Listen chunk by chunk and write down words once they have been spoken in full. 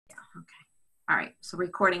Okay. All right. So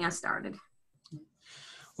recording has started.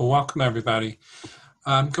 Well, welcome everybody.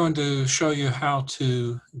 I'm going to show you how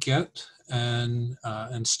to get and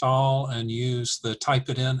install and use the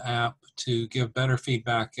TypeItIn app to give better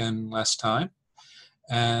feedback in less time.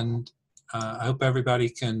 And I hope everybody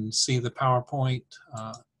can see the PowerPoint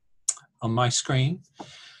on my screen.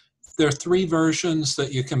 There are 3 versions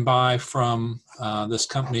that you can buy from this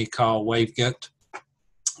company called WaveGet.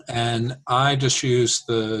 And I just use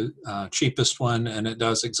the cheapest one, and it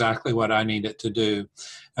does exactly what I need it to do.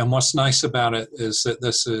 And what's nice about it is that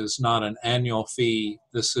this is not an annual fee.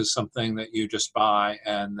 This is something that you just buy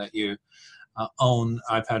and that you own.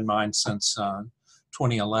 I've had mine since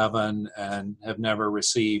 2011 and have never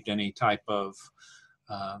received any type of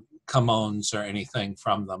come-ons or anything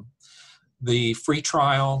from them. The free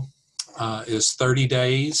trial is 30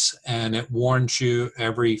 days, and it warns you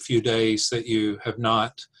every few days that you have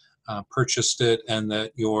not purchased it and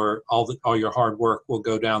that all your hard work will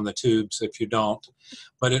go down the tubes if you don't.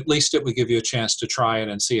 But at least it would give you a chance to try it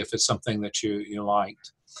and see if it's something that you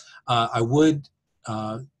liked. I would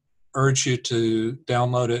urge you to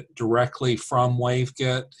download it directly from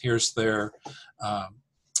WaveGet. Here's their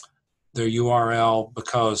URL,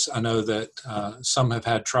 because I know that some have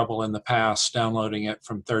had trouble in the past downloading it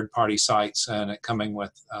from third-party sites and it coming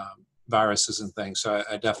with viruses and things. So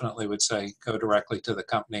I definitely would say go directly to the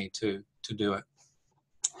company to do it.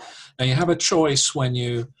 Now you have a choice when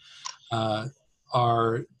you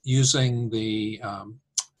are using the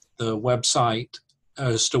website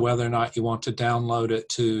as to whether or not you want to download it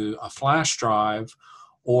to a flash drive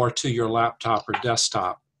or to your laptop or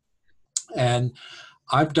desktop. And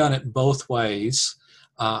I've done it both ways.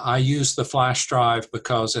 I use the flash drive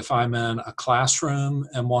because if I'm in a classroom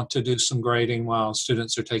and want to do some grading while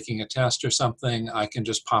students are taking a test or something, I can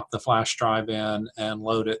just pop the flash drive in and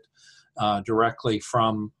load it directly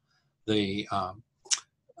from the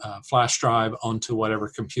flash drive onto whatever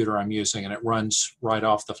computer I'm using, and it runs right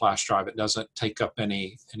off the flash drive. It doesn't take up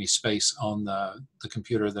any space on the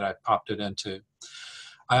computer that I popped it into.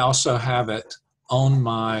 I also have it on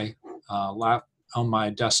my on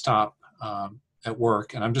my desktop at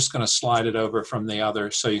work, and I'm just going to slide it over from the other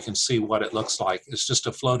so you can see what it looks like. It's just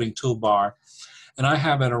a floating toolbar, and I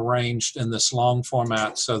have it arranged in this long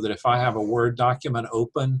format so that if I have a Word document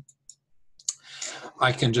open,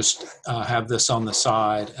 I can just have this on the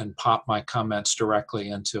side and pop my comments directly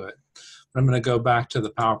into it. But I'm going to go back to the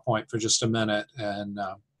PowerPoint for just a minute and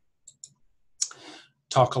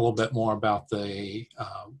talk a little bit more about the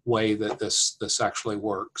way that this actually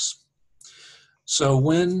works. So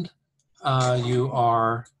when you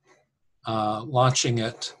are launching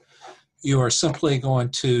it, you are simply going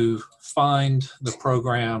to find the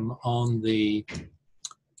program on the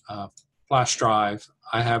flash drive.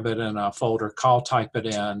 I have it in a folder called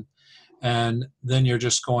TypeItIn, and then you're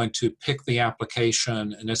just going to pick the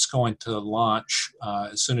application, and it's going to launch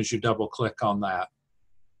as soon as you double click on that.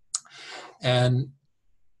 And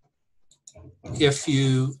if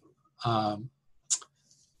you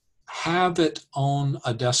have it on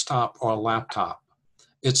a desktop or a laptop,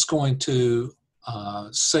 it's going to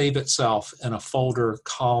save itself in a folder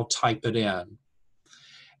called TypeItIn.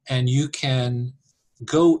 And you can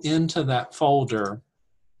go into that folder,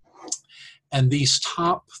 and these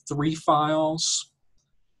top 3 files,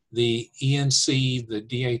 the ENC, the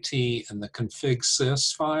DAT, and the config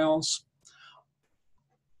sys files,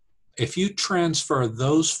 if you transfer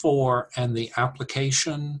those 4 and the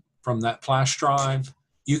application from that flash drive,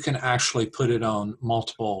 you can actually put it on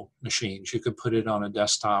multiple machines. You could put it on a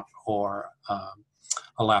desktop or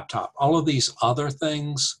a laptop. All of these other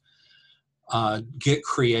things get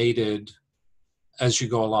created as you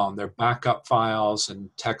go along. They're backup files and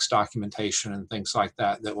text documentation and things like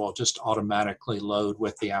that that will just automatically load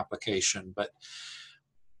with the application. But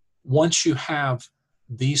once you have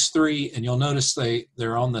these 3, and you'll notice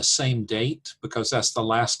they're on the same date because that's the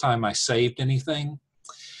last time I saved anything,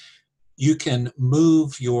 you can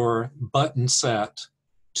move your button set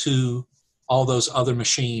to all those other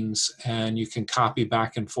machines, and you can copy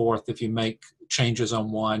back and forth. If you make changes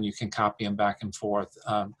on one, you can copy them back and forth.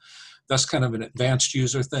 That's kind of an advanced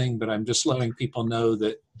user thing, but I'm just letting people know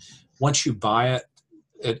that once you buy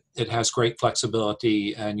it, it has great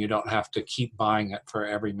flexibility, and you don't have to keep buying it for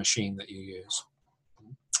every machine that you use.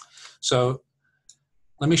 So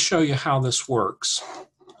let me show you how this works.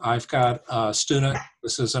 I've got a student.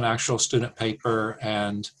 This is an actual student paper,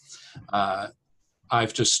 and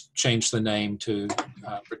I've just changed the name to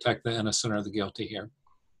protect the innocent or the guilty here.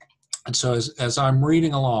 And so as I'm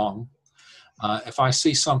reading along, if I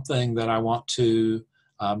see something that I want to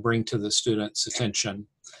bring to the student's attention,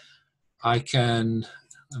 I can,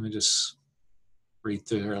 let me just read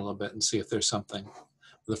through here a little bit and see if there's something.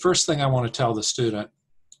 The first thing I want to tell the student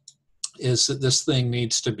is that this thing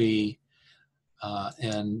needs to be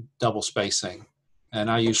in double spacing. And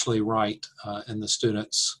I usually write in the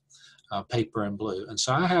student's paper in blue. And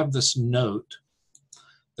so I have this note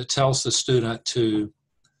that tells the student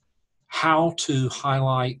how to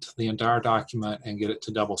highlight the entire document and get it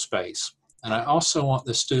to double space. And I also want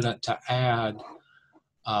the student to add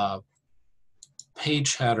a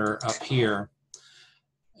page header up here.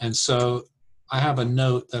 And so I have a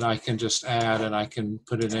note that I can just add, and I can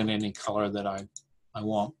put it in any color that I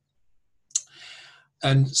want.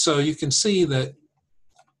 And so you can see that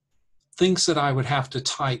things that I would have to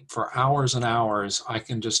type for hours and hours, I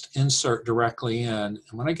can just insert directly in.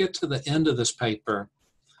 And when I get to the end of this paper,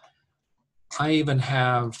 I even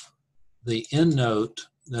have the end note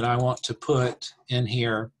that I want to put in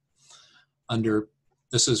here under,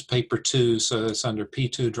 this is paper 2, so it's under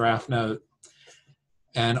P2 draft note.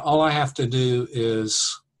 And all I have to do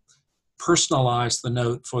is personalize the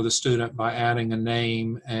note for the student by adding a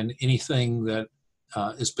name and anything that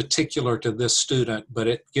is particular to this student, but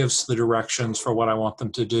it gives the directions for what I want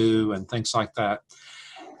them to do and things like that.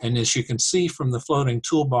 And as you can see from the floating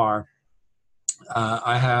toolbar,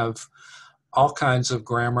 I have all kinds of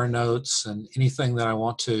grammar notes and anything that I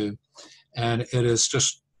want to. And it is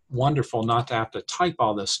just wonderful not to have to type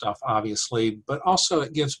all this stuff, obviously, but also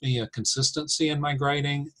it gives me a consistency in my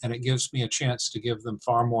grading, and it gives me a chance to give them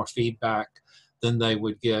far more feedback than they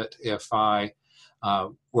would get if I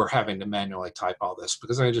were having to manually type all this,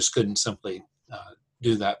 because I just couldn't simply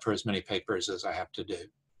do that for as many papers as I have to do.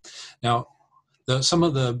 Now, some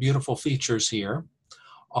of the beautiful features here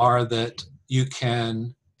are that you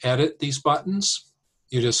can edit these buttons.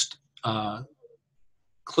 You just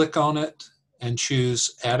click on it and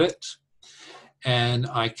choose edit, and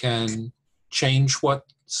I can change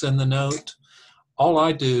what's in the note. All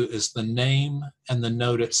I do is the name and the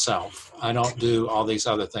note itself. I don't do all these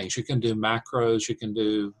other things. You can do macros, you can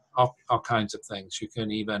do all kinds of things. You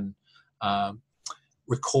can even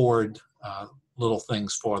record little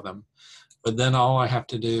things for them. But then all I have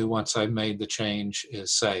to do once I've made the change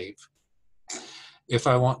is save. If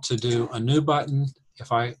I want to do a new button,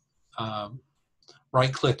 if I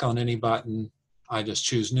right-click on any button, I just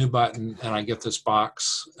choose new button, and I get this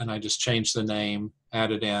box, and I just change the name,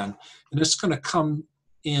 add it in, and it's going to come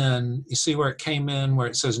in. You see where it came in, where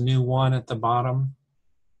it says new one at the bottom?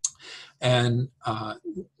 And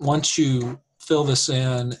once you fill this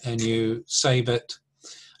in and you save it,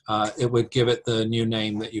 it would give it the new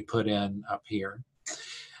name that you put in up here.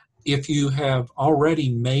 If you have already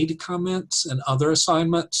made comments in other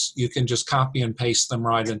assignments, you can just copy and paste them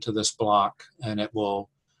right into this block, and it will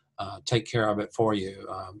take care of it for you.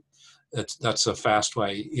 That's a fast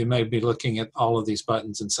way. You may be looking at all of these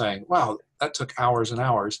buttons and saying, wow, that took hours and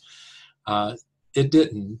hours. It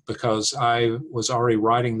didn't, because I was already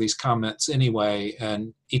writing these comments anyway,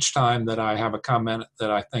 and each time that I have a comment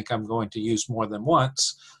that I think I'm going to use more than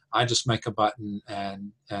once, I just make a button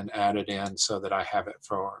and add it in so that I have it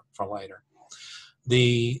for later.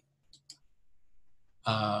 This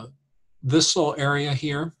little area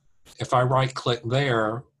here, if I right-click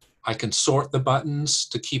there, I can sort the buttons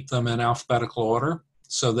to keep them in alphabetical order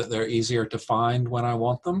so that they're easier to find when I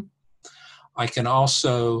want them. I can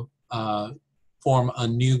also form a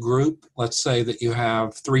new group. Let's say that you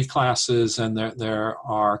have 3 classes and there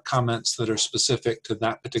are comments that are specific to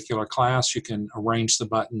that particular class. You can arrange the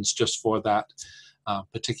buttons just for that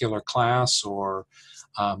particular class, or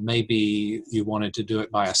maybe you wanted to do it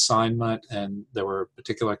by assignment and there were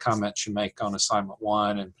particular comments you make on assignment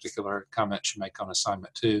 1 and particular comments you make on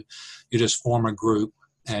assignment 2. You just form a group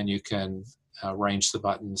and you can arrange the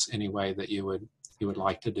buttons any way that you would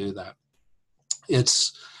like to do that.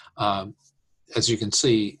 It's as you can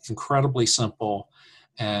see, incredibly simple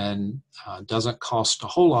and doesn't cost a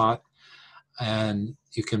whole lot. And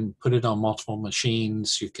you can put it on multiple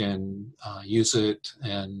machines. You can use it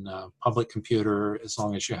in a public computer as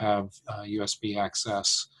long as you have USB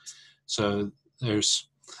access. So there's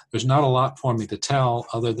not a lot for me to tell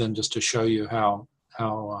other than just to show you how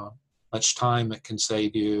much time it can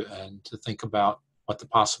save you and to think about what the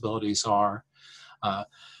possibilities are.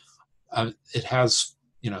 It has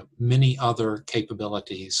many other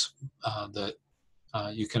capabilities that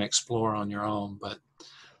you can explore on your own, but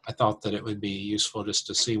I thought that it would be useful just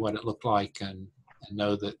to see what it looked like and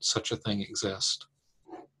know that such a thing exists.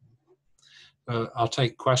 I'll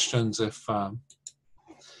take questions if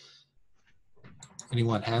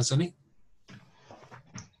anyone has any.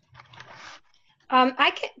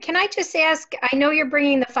 Can I just ask, I know you're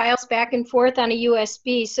bringing the files back and forth on a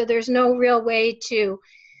USB, so there's no real way to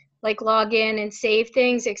like log in and save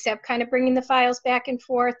things, except kind of bringing the files back and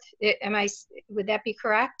forth. Would that be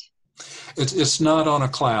correct? It's not on a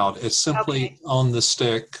cloud. It's simply Okay. on the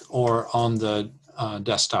stick or on the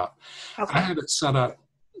desktop. I Okay. have it set up,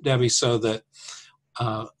 Debbie, so that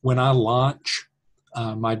when I launch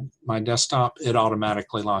my desktop, it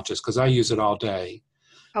automatically launches because I use it all day.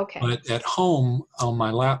 Okay. But at home on my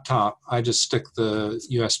laptop, I just stick the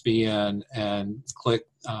USB in and click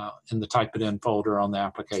in the TypeItIn folder on the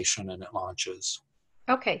application, and it launches.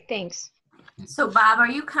 Okay, thanks. So Bob, are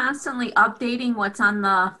you constantly updating what's on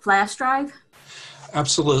the flash drive?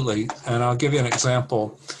 Absolutely, and I'll give you an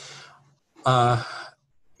example.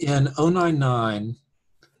 In 099,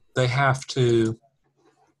 they have to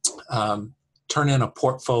turn in a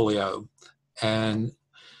portfolio, and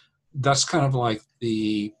that's kind of like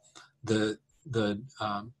the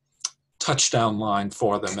touchdown line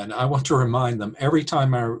for them. And I want to remind them every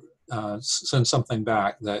time I send something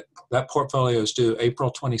back that that portfolio is due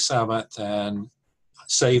April 27th, and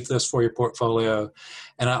save this for your portfolio.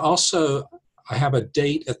 And I have a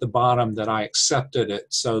date at the bottom that I accepted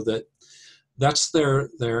it, so that that's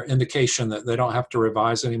their indication that they don't have to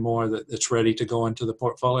revise anymore, that it's ready to go into the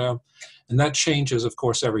portfolio. And that changes, of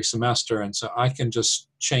course, every semester. And so I can just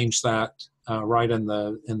change that right in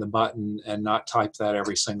the button and not type that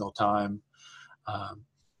every single time,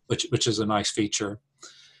 which is a nice feature.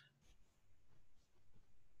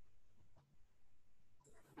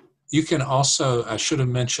 You can also, I should have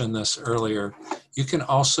mentioned this earlier, you can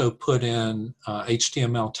also put in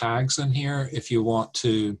HTML tags in here if you want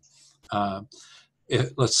to.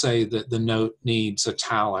 Let's say that the note needs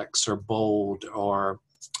italics or bold or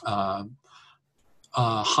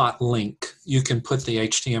hot link. You can put the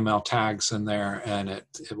HTML tags in there, and it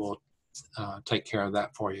will take care of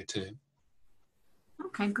that for you too.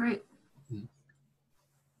 Okay, great.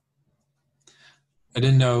 I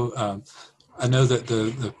didn't know. I know that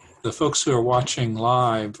the folks who are watching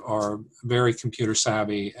live are very computer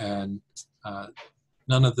savvy, and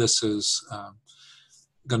none of this is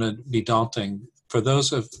going to be daunting. For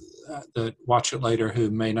those that watch it later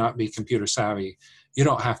who may not be computer savvy, you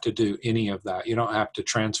don't have to do any of that. You don't have to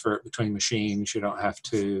transfer it between machines. You don't have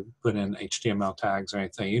to put in HTML tags or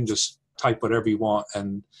anything. You can just type whatever you want,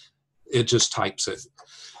 and it just types it.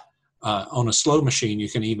 On a slow machine, you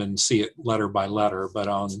can even see it letter by letter, but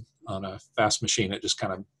on a fast machine, it just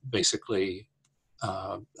kind of basically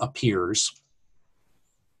appears.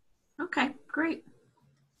 Okay, great.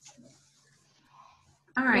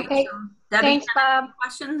 All right. Okay. So, Debbie, Thanks, Bob.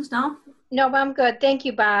 questions? No? No, I'm good. Thank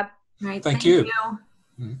you, Bob. All right. Thank you.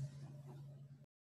 Mm-hmm.